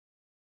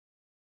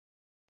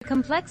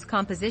complex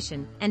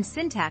composition and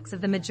syntax of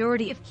the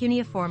majority of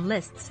cuneiform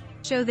lists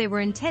show they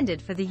were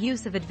intended for the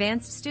use of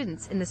advanced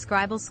students in the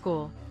scribal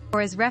school, or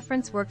as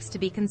reference works to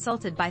be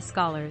consulted by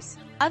scholars.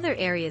 Other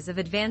areas of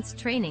advanced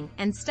training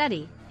and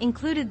study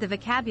included the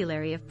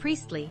vocabulary of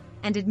priestly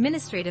and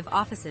administrative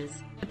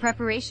offices, the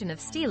preparation of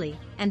stelae,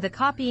 and the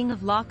copying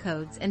of law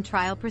codes and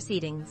trial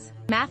proceedings.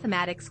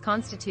 Mathematics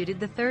constituted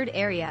the third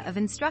area of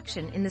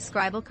instruction in the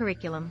scribal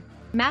curriculum.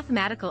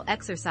 Mathematical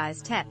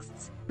exercise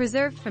texts,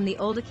 preserved from the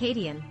Old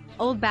Akkadian,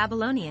 Old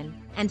Babylonian,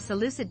 and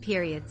Seleucid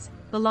periods,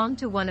 belong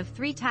to one of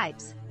three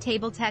types: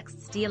 table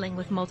texts dealing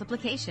with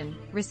multiplication,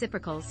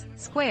 reciprocals,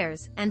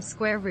 squares, and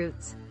square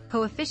roots,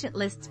 coefficient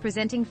lists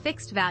presenting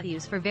fixed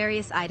values for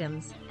various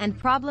items, and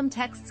problem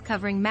texts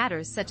covering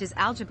matters such as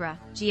algebra,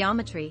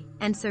 geometry,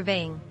 and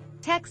surveying.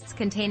 Texts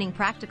containing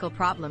practical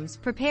problems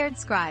prepared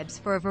scribes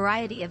for a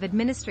variety of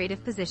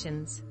administrative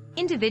positions.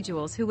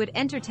 Individuals who would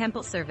enter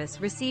temple service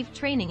received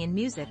training in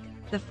music,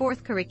 the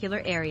fourth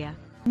curricular area.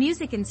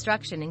 Music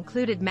instruction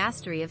included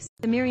mastery of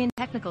Sumerian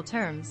technical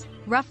terms,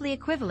 roughly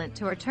equivalent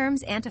to our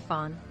terms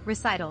antiphon,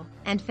 recital,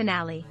 and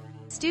finale.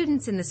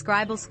 Students in the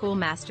scribal school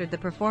mastered the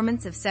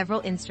performance of several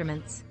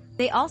instruments.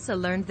 They also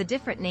learned the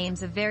different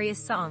names of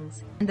various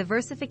songs and the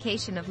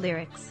versification of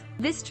lyrics.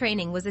 This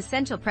training was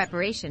essential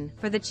preparation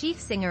for the chief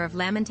singer of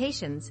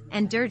lamentations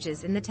and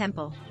dirges in the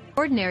temple.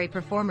 Ordinary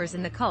performers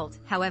in the cult,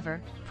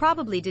 however,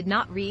 probably did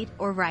not read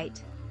or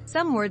write.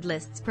 Some word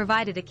lists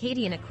provided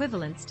Akkadian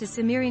equivalents to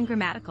Sumerian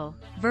grammatical,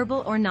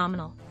 verbal or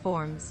nominal,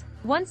 forms.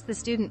 Once the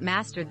student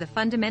mastered the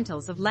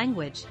fundamentals of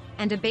language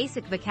and a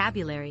basic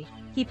vocabulary,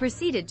 he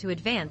proceeded to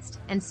advanced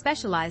and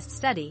specialized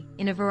study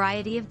in a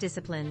variety of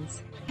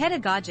disciplines.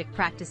 Pedagogic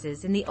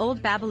practices in the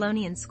Old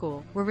Babylonian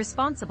school were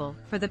responsible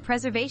for the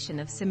preservation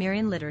of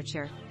Sumerian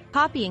literature.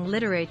 Copying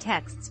literary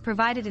texts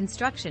provided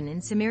instruction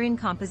in Sumerian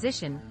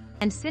composition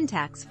and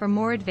syntax for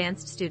more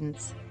advanced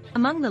students.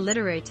 Among the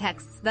literary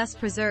texts thus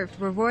preserved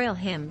were royal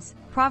hymns,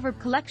 proverb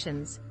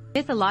collections,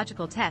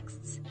 mythological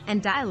texts,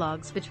 and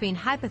dialogues between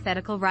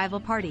hypothetical rival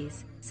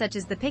parties, such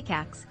as the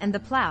pickaxe and the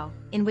plow,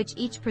 in which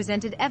each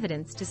presented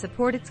evidence to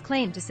support its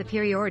claim to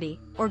superiority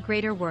or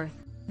greater worth.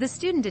 The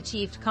student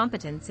achieved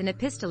competence in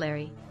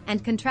epistolary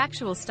and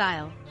contractual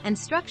style and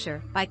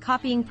structure by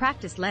copying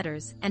practice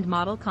letters and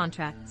model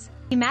contracts.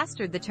 He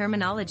mastered the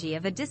terminology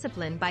of a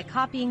discipline by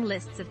copying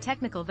lists of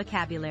technical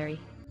vocabulary.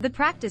 The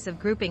practice of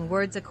grouping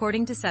words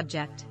according to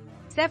subject.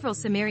 Several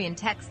Sumerian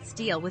texts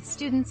deal with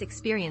students'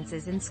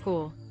 experiences in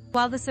school.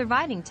 While the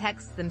surviving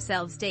texts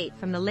themselves date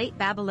from the late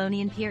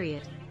Babylonian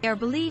period, they are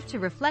believed to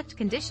reflect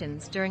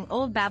conditions during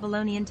Old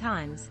Babylonian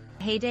times,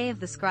 the heyday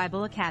of the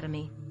scribal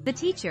academy. The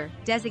teacher,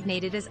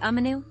 designated as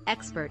Umanu,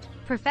 expert,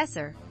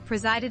 professor,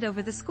 presided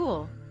over the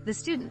school, the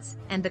students,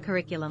 and the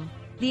curriculum.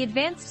 The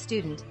advanced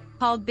student,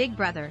 called Big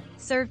Brother,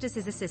 served as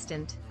his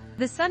assistant.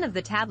 The son of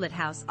the tablet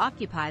house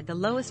occupied the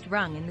lowest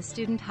rung in the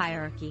student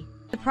hierarchy.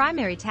 The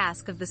primary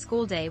task of the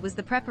school day was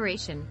the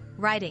preparation,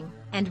 writing,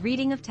 and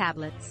reading of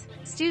tablets.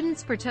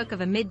 Students partook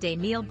of a midday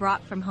meal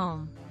brought from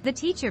home. The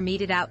teacher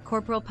meted out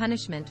corporal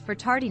punishment for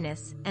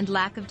tardiness and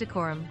lack of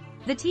decorum.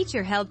 The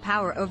teacher held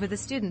power over the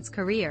student's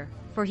career,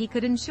 for he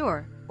could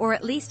ensure, or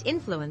at least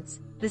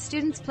influence, the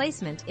student's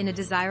placement in a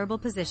desirable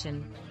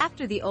position.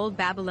 After the Old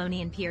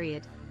Babylonian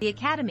period, the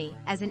academy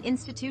as an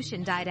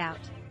institution died out.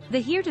 The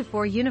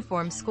heretofore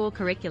uniform school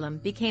curriculum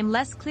became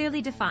less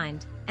clearly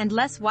defined and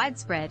less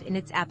widespread in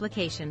its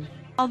application.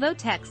 Although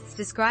texts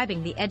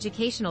describing the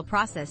educational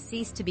process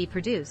ceased to be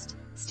produced,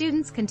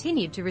 students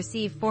continued to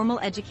receive formal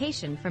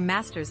education from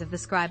masters of the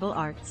scribal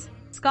arts.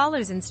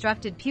 Scholars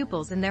instructed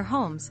pupils in their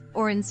homes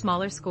or in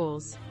smaller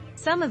schools.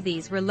 Some of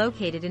these were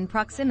located in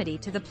proximity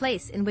to the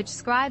place in which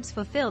scribes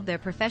fulfilled their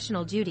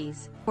professional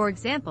duties. For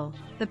example,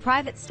 the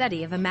private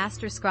study of a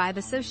master scribe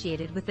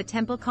associated with the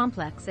temple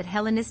complex at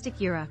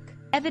Hellenistic Uruk.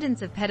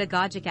 Evidence of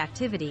pedagogic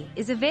activity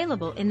is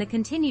available in the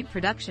continued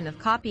production of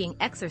copying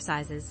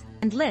exercises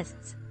and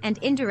lists, and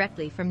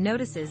indirectly from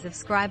notices of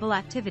scribal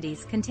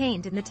activities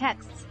contained in the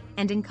texts,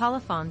 and in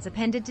colophons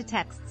appended to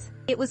texts.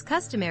 It was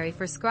customary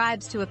for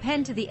scribes to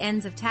append to the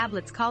ends of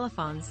tablets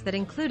colophons that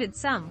included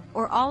some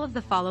or all of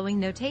the following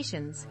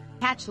notations: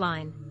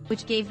 catchline,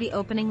 which gave the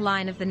opening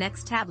line of the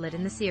next tablet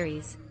in the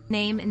series,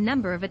 name and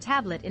number of a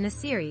tablet in a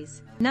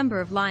series,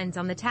 number of lines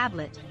on the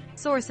tablet,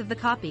 source of the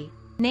copy,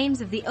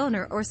 names of the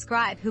owner or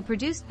scribe who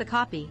produced the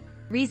copy,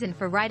 reason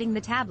for writing the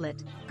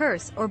tablet,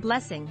 curse or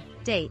blessing,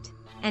 date,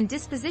 and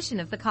disposition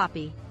of the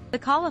copy. The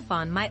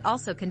colophon might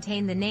also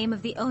contain the name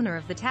of the owner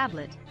of the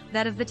tablet,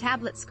 that of the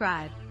tablet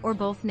scribe, or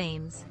both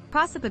names.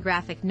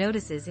 Prosopographic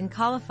notices in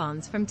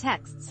colophons from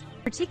texts,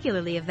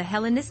 particularly of the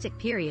Hellenistic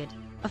period,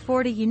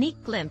 afford a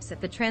unique glimpse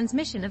at the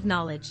transmission of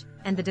knowledge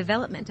and the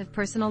development of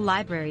personal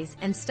libraries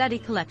and study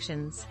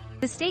collections.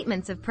 The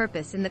statements of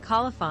purpose in the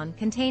colophon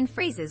contain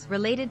phrases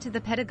related to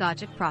the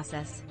pedagogic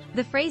process.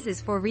 The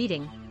phrases for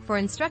reading, for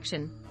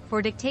instruction,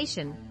 for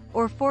dictation,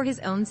 or for his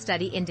own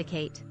study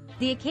indicate.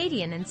 The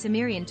Akkadian and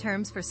Sumerian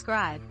terms for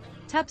scribe,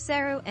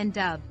 tupseru and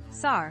dub,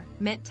 sar,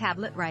 meant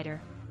tablet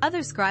writer. Other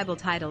scribal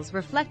titles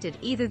reflected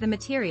either the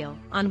material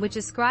on which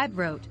a scribe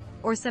wrote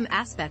or some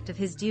aspect of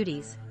his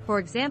duties. For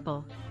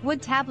example,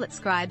 wood tablet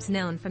scribes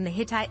known from the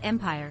Hittite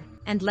Empire,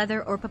 and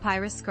leather or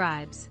papyrus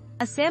scribes.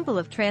 A sample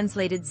of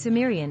translated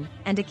Sumerian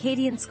and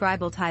Akkadian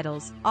scribal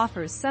titles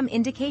offers some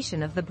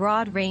indication of the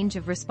broad range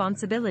of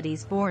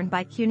responsibilities borne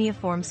by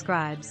cuneiform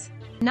scribes.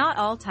 Not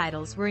all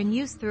titles were in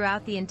use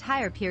throughout the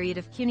entire period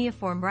of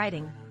cuneiform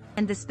writing,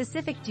 and the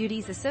specific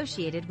duties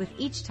associated with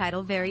each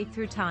title varied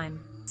through time.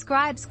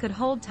 Scribes could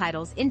hold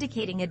titles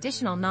indicating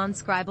additional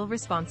non-scribal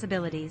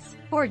responsibilities.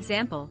 For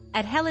example,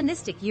 at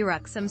Hellenistic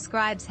Uruk some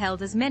scribes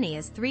held as many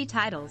as 3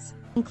 titles,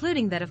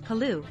 including that of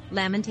Kalu,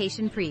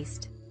 lamentation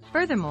priest.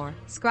 Furthermore,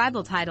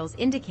 scribal titles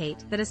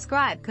indicate that a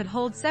scribe could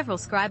hold several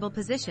scribal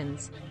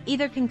positions,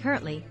 either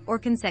concurrently or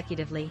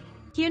consecutively.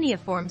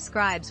 Cuneiform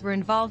scribes were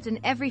involved in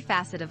every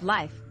facet of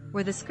life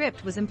where the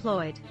script was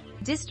employed.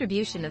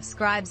 Distribution of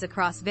scribes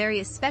across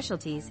various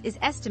specialties is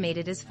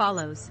estimated as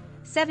follows: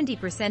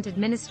 70%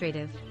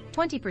 administrative,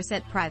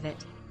 20%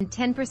 private, and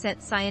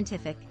 10%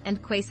 scientific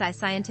and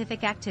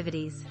quasi-scientific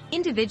activities.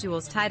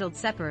 Individuals titled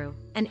seperu,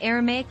 an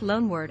Aramaic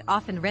loanword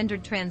often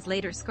rendered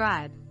translator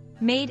scribe,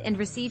 made and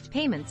received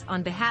payments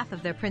on behalf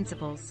of their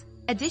principals.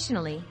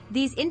 Additionally,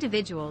 these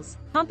individuals,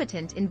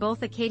 competent in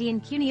both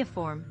Akkadian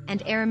cuneiform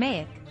and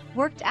Aramaic,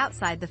 worked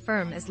outside the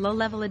firm as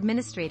low-level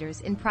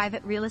administrators in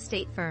private real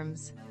estate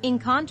firms. In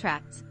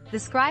contracts, the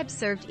scribe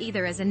served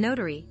either as a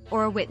notary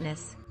or a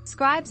witness.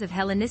 Scribes of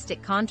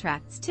Hellenistic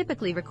contracts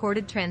typically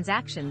recorded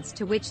transactions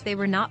to which they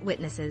were not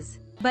witnesses,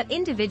 but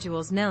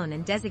individuals known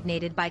and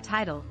designated by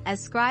title as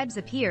scribes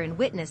appear in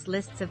witness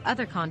lists of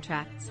other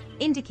contracts,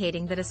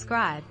 indicating that a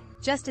scribe,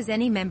 just as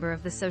any member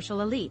of the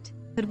social elite,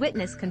 could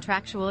witness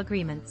contractual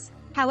agreements.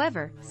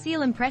 However,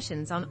 seal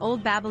impressions on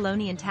Old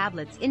Babylonian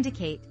tablets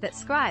indicate that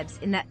scribes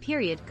in that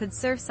period could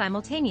serve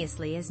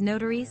simultaneously as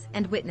notaries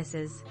and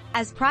witnesses.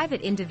 As private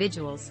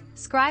individuals,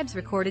 scribes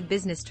recorded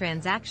business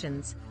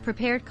transactions,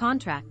 prepared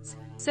contracts,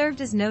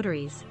 served as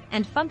notaries,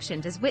 and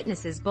functioned as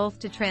witnesses both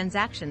to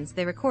transactions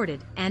they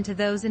recorded and to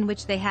those in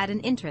which they had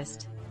an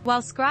interest.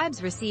 While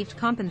scribes received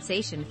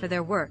compensation for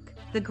their work,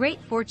 the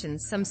great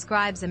fortunes some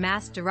scribes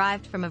amassed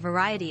derived from a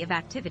variety of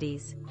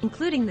activities,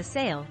 including the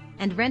sale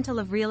and rental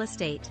of real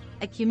estate,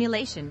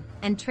 accumulation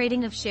and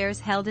trading of shares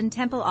held in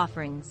temple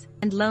offerings,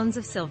 and loans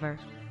of silver.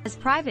 As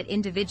private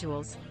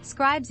individuals,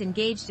 scribes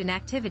engaged in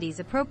activities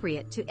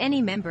appropriate to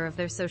any member of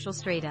their social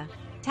strata.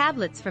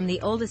 Tablets from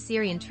the old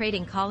Assyrian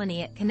trading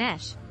colony at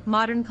Kanesh,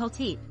 modern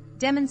Kultepe,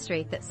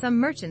 demonstrate that some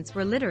merchants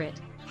were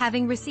literate,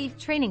 having received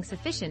training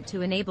sufficient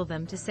to enable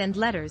them to send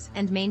letters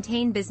and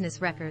maintain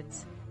business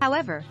records.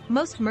 However,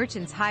 most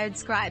merchants hired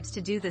scribes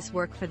to do this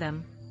work for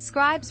them.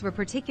 Scribes were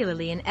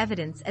particularly in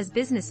evidence as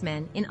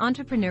businessmen in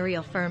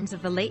entrepreneurial firms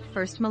of the late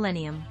first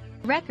millennium.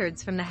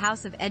 Records from the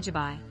House of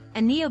Ejabai,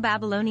 a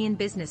Neo-Babylonian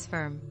business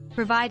firm,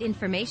 provide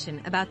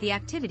information about the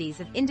activities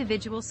of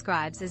individual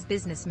scribes as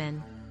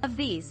businessmen. Of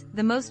these,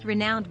 the most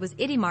renowned was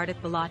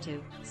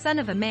Idi-Marduk-Balatu, son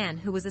of a man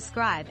who was a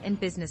scribe and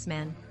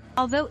businessman.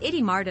 Although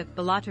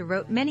Idi-Marduk-Balatu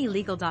wrote many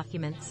legal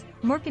documents,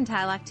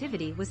 mercantile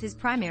activity was his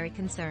primary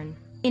concern.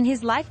 In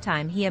his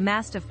lifetime he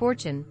amassed a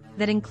fortune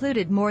that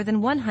included more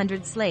than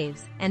 100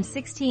 slaves and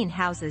 16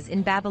 houses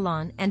in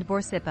Babylon and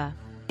Borsippa.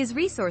 His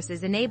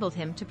resources enabled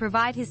him to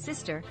provide his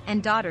sister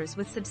and daughters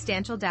with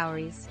substantial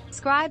dowries.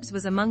 Scribes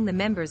was among the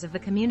members of the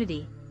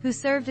community who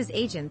served as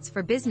agents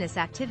for business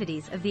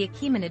activities of the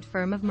Achaemenid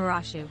firm of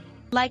Murashu.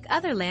 Like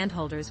other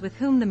landholders with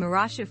whom the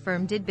Murashu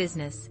firm did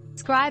business,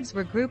 scribes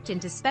were grouped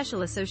into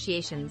special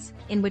associations,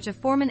 in which a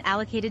foreman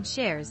allocated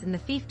shares in the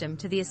fiefdom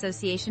to the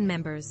association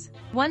members.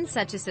 One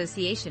such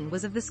association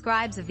was of the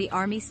scribes of the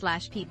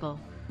army/people.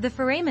 The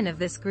foramen of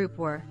this group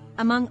were,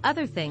 among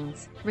other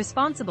things,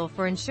 responsible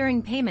for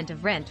ensuring payment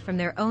of rent from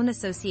their own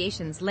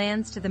association's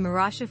lands to the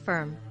Murashu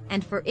firm,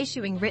 and for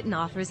issuing written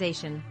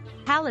authorization.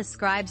 Palace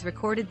scribes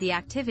recorded the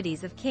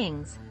activities of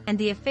kings and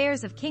the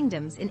affairs of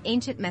kingdoms in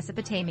ancient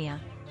Mesopotamia.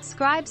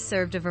 Scribes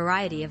served a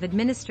variety of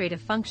administrative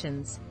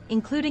functions,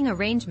 including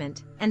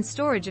arrangement and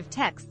storage of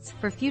texts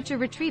for future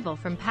retrieval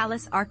from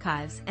palace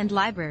archives and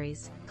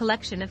libraries,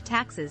 collection of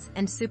taxes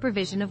and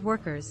supervision of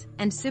workers,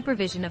 and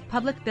supervision of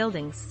public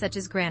buildings such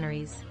as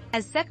granaries.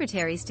 As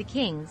secretaries to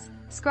kings,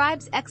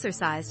 scribes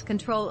exercised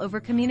control over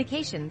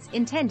communications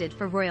intended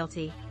for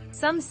royalty.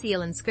 Some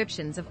seal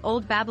inscriptions of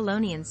Old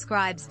Babylonian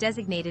scribes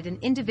designated an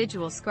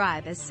individual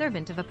scribe as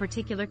servant of a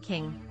particular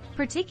king.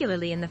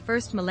 Particularly in the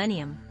first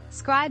millennium,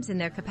 scribes in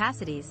their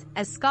capacities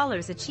as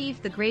scholars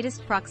achieved the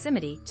greatest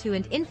proximity to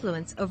and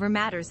influence over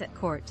matters at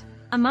court.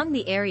 Among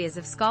the areas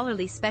of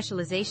scholarly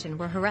specialization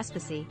were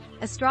haruspicy,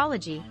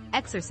 astrology,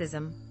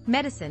 exorcism,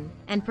 medicine,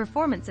 and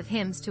performance of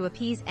hymns to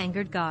appease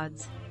angered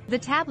gods. The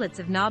tablets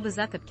of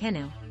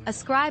Nabu-Zuk-Kenu, a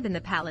scribe in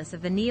the palace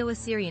of the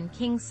Neo-Assyrian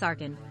kings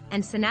Sargon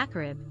and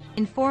Sennacherib,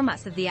 inform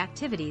us of the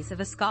activities of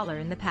a scholar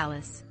in the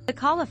palace. The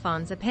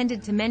colophons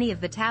appended to many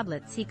of the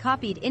tablets he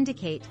copied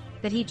indicate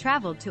that he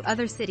traveled to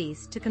other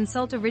cities to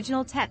consult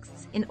original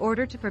texts in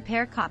order to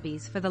prepare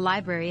copies for the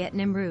library at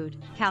Nimrud,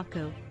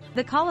 Kalku.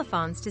 The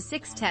colophons to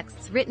 6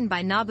 texts written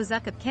by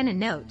Nabu-Zuk-Kenu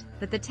note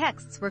that the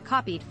texts were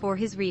copied for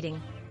his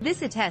reading.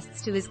 This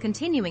attests to his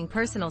continuing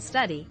personal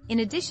study, in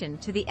addition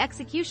to the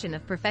execution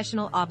of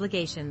professional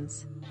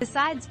obligations.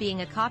 Besides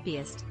being a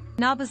copyist,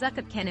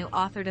 Nabuzakapkenu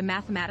authored a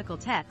mathematical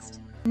text,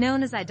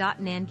 known as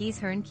I.Nangis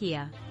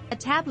Hernkia. A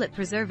tablet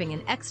preserving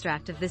an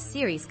extract of this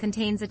series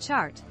contains a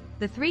chart,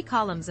 the 3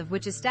 columns of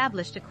which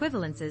established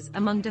equivalences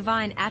among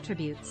divine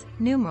attributes,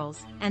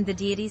 numerals, and the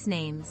deities'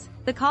 names.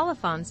 The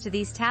colophons to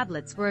these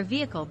tablets were a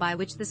vehicle by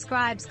which the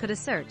scribes could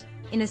assert,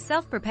 in a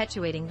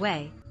self-perpetuating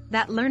way,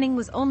 that learning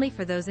was only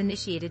for those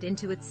initiated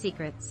into its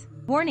secrets.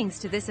 Warnings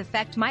to this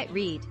effect might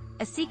read,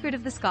 "A secret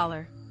of the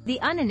scholar, the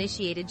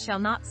uninitiated shall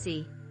not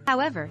see."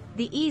 However,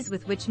 the ease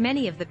with which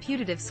many of the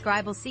putative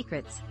scribal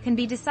secrets can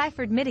be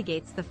deciphered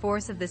mitigates the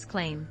force of this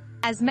claim.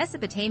 As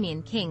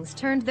Mesopotamian kings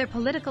turned their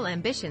political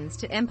ambitions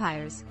to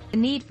empires, the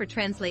need for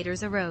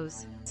translators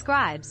arose.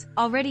 Scribes,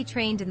 already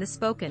trained in the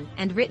spoken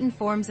and written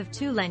forms of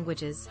 2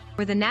 languages,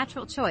 were the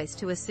natural choice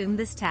to assume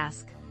this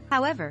task.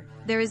 However,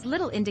 there is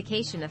little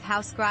indication of how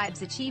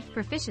scribes achieved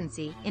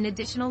proficiency in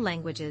additional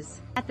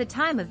languages. At the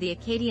time of the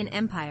Akkadian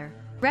Empire,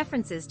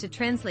 references to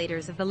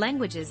translators of the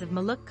languages of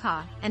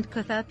Maluk-Ka and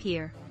Kutha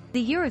appear.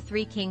 The Ur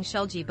III king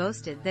Shulgi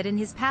boasted that in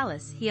his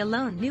palace he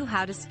alone knew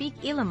how to speak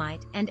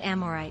Elamite and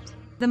Amorite.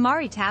 The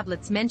Mari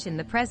tablets mention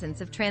the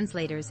presence of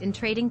translators in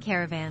trading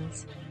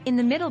caravans. In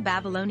the Middle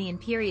Babylonian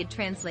period,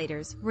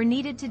 translators were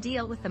needed to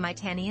deal with the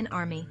Mitannian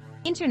army.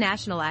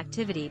 International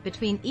activity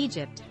between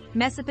Egypt,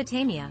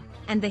 Mesopotamia,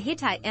 and the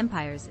Hittite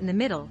empires in the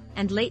middle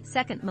and late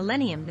 2nd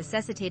millennium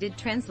necessitated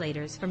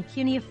translators from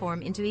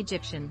cuneiform into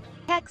Egyptian.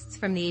 Texts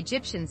from the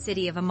Egyptian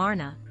city of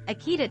Amarna,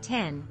 Akita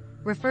 10,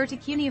 refer to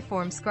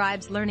cuneiform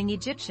scribes learning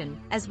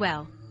Egyptian as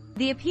well.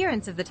 The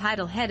appearance of the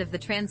title head of the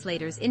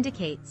translators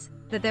indicates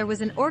that there was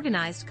an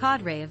organized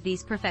cadre of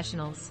these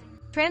professionals.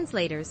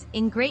 Translators,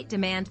 in great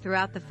demand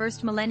throughout the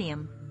 1st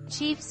millennium,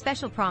 achieved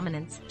special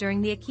prominence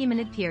during the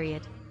Achaemenid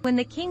period. When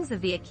the kings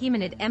of the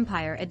Achaemenid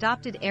Empire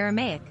adopted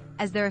Aramaic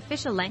as their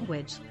official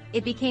language,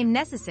 it became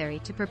necessary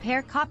to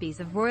prepare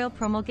copies of royal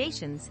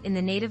promulgations in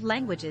the native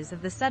languages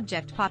of the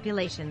subject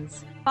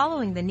populations.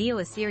 Following the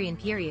Neo-Assyrian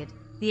period,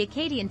 the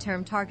Akkadian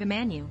term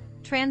Targumanu,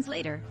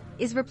 translator,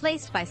 is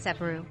replaced by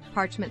Separu,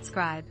 parchment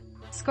scribe.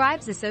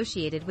 Scribes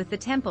associated with the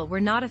temple were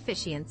not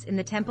officiants in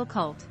the temple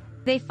cult.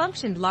 They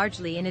functioned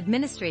largely in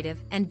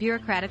administrative and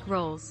bureaucratic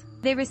roles.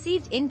 They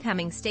received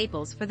incoming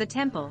staples for the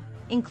temple,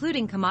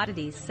 including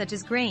commodities such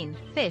as grain,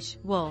 fish,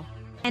 wool,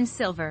 and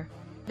silver.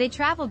 They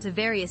traveled to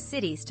various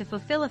cities to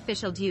fulfill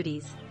official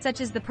duties, such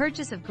as the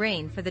purchase of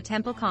grain for the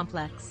temple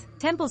complex.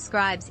 Temple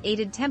scribes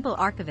aided temple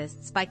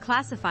archivists by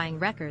classifying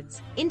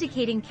records,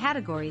 indicating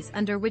categories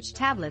under which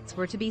tablets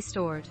were to be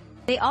stored.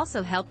 They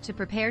also helped to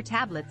prepare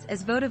tablets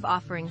as votive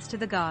offerings to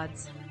the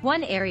gods.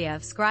 One area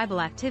of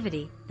scribal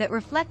activity that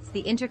reflects the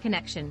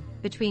interconnection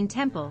between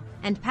temple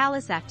and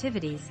palace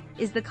activities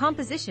is the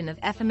composition of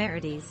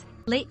ephemerides,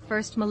 late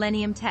 1st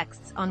millennium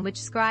texts on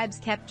which scribes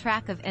kept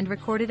track of and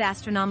recorded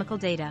astronomical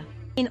data.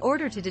 In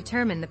order to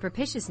determine the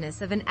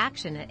propitiousness of an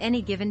action at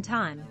any given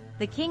time,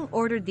 the king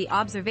ordered the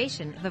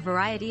observation of a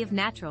variety of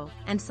natural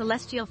and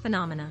celestial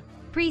phenomena.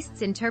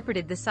 Priests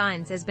interpreted the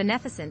signs as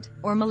beneficent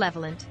or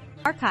malevolent.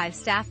 Archive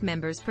staff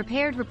members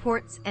prepared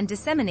reports and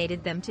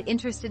disseminated them to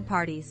interested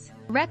parties.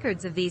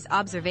 Records of these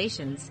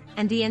observations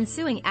and the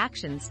ensuing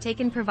actions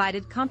taken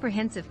provided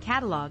comprehensive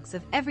catalogues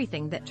of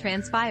everything that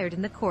transpired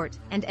in the court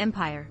and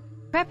empire.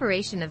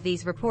 Preparation of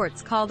these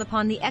reports called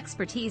upon the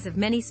expertise of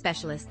many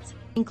specialists,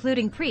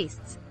 including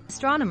priests,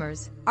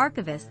 astronomers,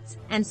 archivists,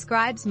 and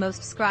scribes.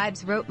 Most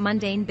scribes wrote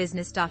mundane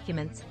business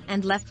documents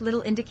and left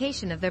little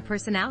indication of their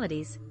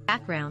personalities,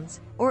 backgrounds,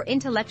 or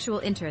intellectual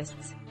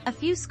interests. A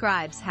few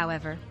scribes,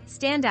 however,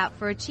 stand out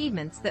for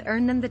achievements that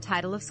earn them the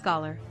title of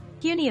scholar.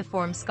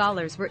 Cuneiform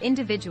scholars were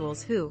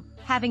individuals who,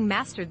 having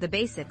mastered the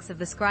basics of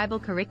the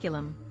scribal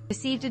curriculum,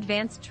 received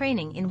advanced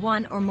training in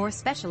one or more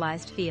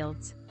specialized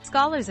fields.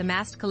 Scholars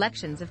amassed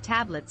collections of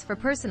tablets for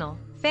personal,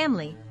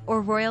 family,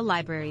 or royal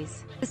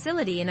libraries.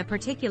 Facility in a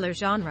particular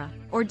genre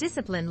or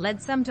discipline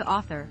led some to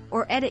author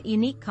or edit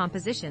unique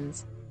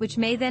compositions, which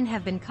may then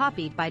have been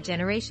copied by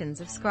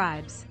generations of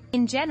scribes.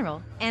 In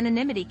general,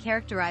 anonymity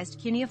characterized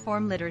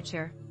cuneiform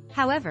literature.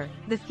 However,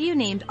 the few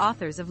named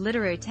authors of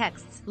literary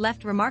texts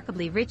left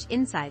remarkably rich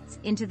insights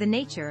into the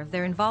nature of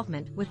their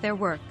involvement with their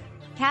work.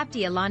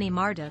 Kabdi Alani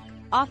Marduk,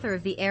 author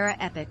of the Era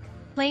epic,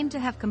 claimed to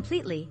have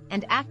completely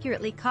and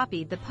accurately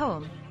copied the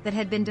poem that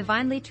had been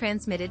divinely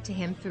transmitted to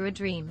him through a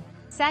dream.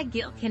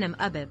 Sag-Gil-Kinem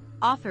Ubib,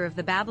 author of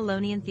the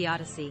Babylonian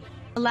Theodicy,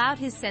 allowed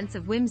his sense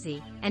of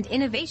whimsy and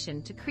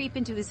innovation to creep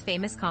into his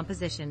famous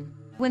composition.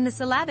 When the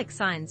syllabic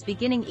signs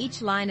beginning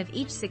each line of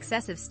each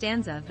successive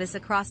stanza of this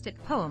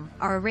acrostic poem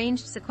are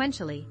arranged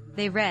sequentially,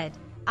 they read,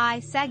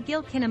 I,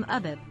 Sag-Gil-Kinem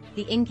Ubib,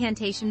 the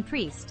incantation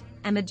priest,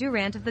 am a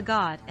durant of the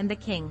god and the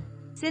king.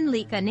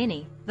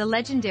 Sin-Lik-Nini, the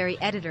legendary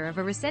editor of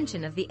a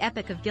recension of the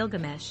Epic of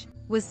Gilgamesh,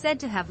 was said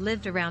to have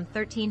lived around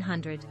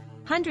 1300.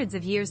 Hundreds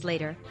of years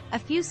later, a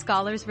few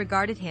scholars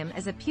regarded him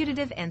as a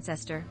putative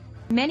ancestor.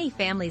 Many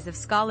families of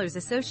scholars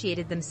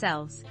associated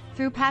themselves,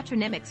 through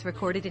patronymics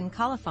recorded in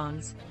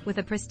colophons, with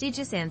a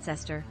prestigious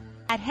ancestor.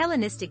 At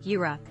Hellenistic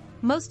Uruk,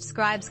 most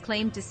scribes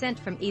claimed descent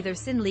from either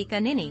Sinlik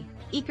Anini,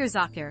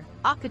 Ikerzakir,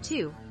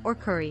 Akatu, or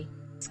Kuri.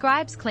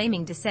 Scribes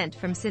claiming descent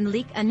from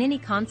Sinlik Anini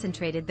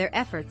concentrated their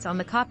efforts on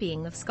the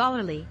copying of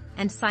scholarly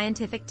and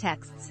scientific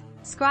texts.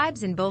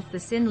 Scribes in both the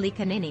Sinlik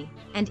Anini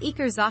and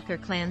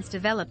Ikerzakir clans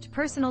developed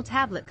personal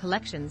tablet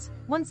collections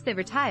once they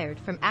retired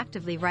from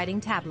actively writing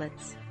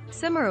tablets.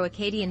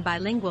 Sumero-Akkadian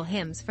bilingual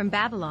hymns from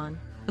Babylon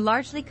were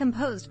largely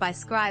composed by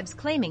scribes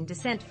claiming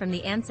descent from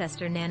the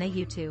ancestor Nana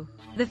Utu.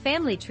 The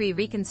family tree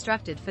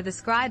reconstructed for the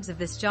scribes of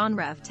this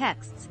genre of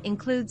texts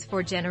includes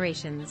 4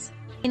 generations.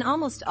 In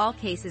almost all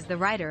cases, the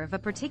writer of a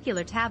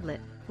particular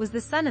tablet was the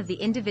son of the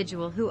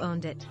individual who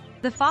owned it.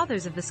 The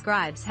fathers of the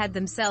scribes had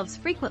themselves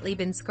frequently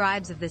been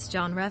scribes of this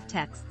genre of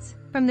texts.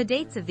 From the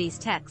dates of these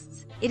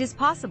texts, it is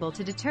possible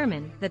to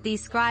determine that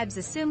these scribes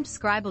assumed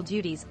scribal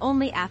duties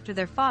only after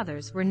their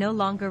fathers were no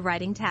longer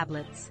writing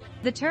tablets.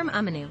 The term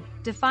umanu,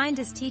 defined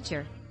as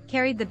teacher,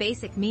 carried the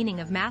basic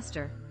meaning of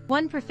master,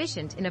 one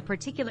proficient in a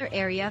particular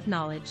area of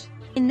knowledge.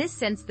 In this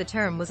sense, the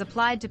term was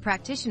applied to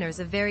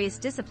practitioners of various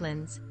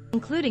disciplines,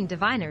 including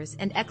diviners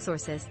and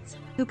exorcists,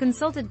 who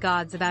consulted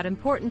gods about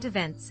important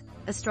events,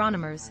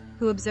 astronomers,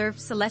 who observed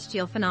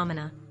celestial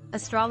phenomena,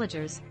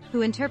 astrologers,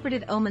 who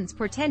interpreted omens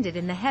portended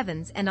in the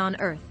heavens and on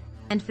earth,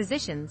 and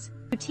physicians,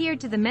 who tiered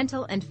to the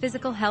mental and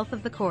physical health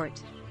of the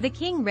court. The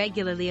king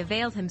regularly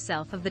availed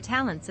himself of the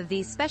talents of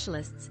these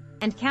specialists,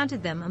 and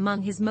counted them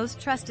among his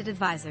most trusted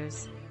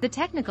advisors. The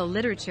technical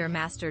literature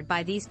mastered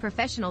by these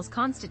professionals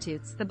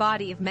constitutes the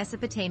body of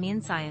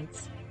Mesopotamian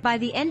science. By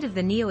the end of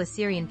the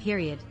Neo-Assyrian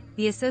period,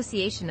 the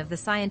association of the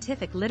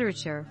scientific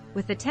literature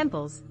with the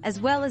temples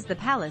as well as the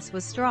palace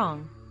was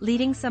strong,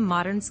 leading some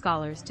modern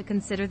scholars to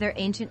consider their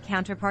ancient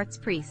counterparts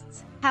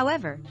priests.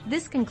 However,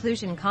 this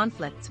conclusion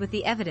conflicts with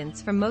the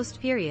evidence from most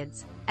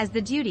periods, as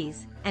the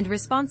duties and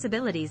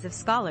responsibilities of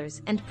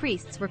scholars and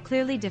priests were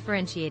clearly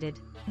differentiated.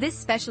 This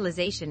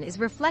specialization is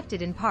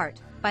reflected in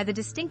part by the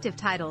distinctive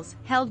titles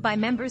held by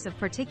members of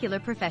particular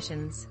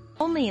professions.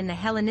 Only in the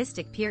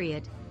Hellenistic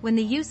period, when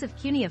the use of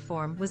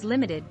cuneiform was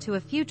limited to a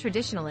few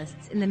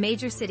traditionalists in the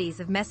major cities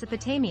of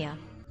Mesopotamia,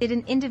 did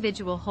an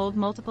individual hold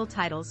multiple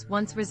titles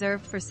once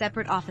reserved for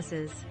separate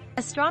offices.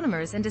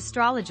 Astronomers and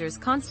astrologers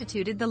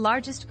constituted the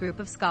largest group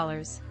of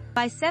scholars.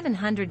 By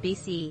 700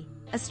 BCE,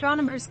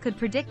 astronomers could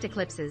predict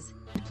eclipses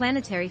and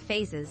planetary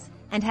phases,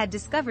 and had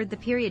discovered the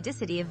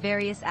periodicity of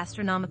various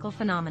astronomical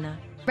phenomena.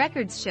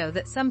 Records show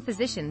that some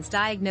physicians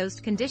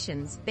diagnosed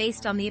conditions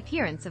based on the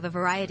appearance of a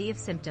variety of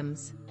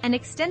symptoms. An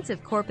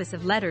extensive corpus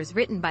of letters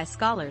written by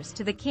scholars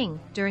to the king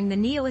during the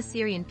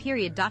Neo-Assyrian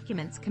period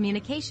documents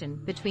communication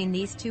between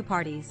these two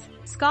parties.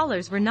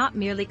 Scholars were not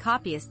merely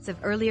copyists of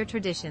earlier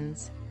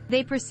traditions.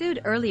 They pursued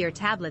earlier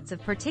tablets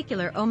of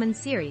particular omen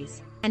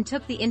series, and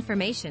took the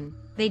information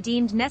they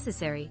deemed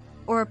necessary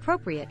or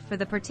appropriate for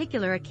the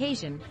particular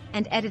occasion,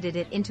 and edited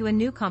it into a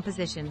new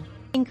composition.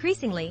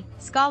 Increasingly,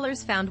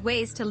 scholars found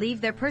ways to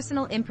leave their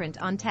personal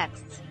imprint on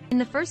texts. In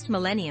the first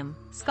millennium,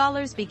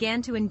 scholars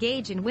began to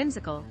engage in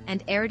whimsical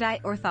and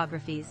erudite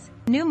orthographies.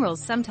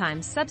 Numerals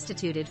sometimes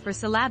substituted for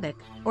syllabic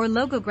or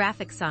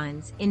logographic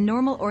signs in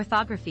normal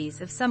orthographies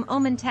of some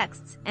omen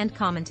texts and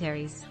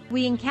commentaries.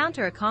 We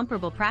encounter a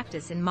comparable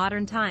practice in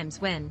modern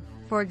times when,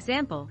 for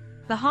example,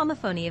 the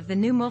homophony of the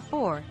numeral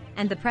for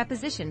and the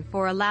preposition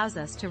for allows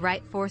us to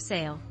write for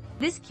sale.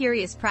 This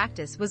curious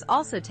practice was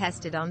also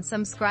tested on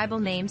some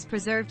scribal names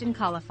preserved in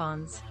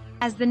colophons.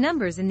 As the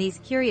numbers in these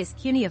curious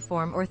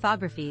cuneiform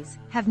orthographies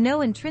have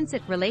no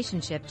intrinsic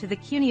relationship to the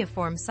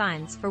cuneiform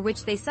signs for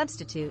which they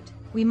substitute,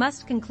 we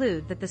must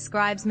conclude that the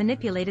scribes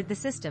manipulated the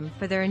system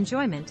for their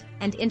enjoyment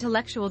and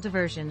intellectual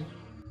diversion.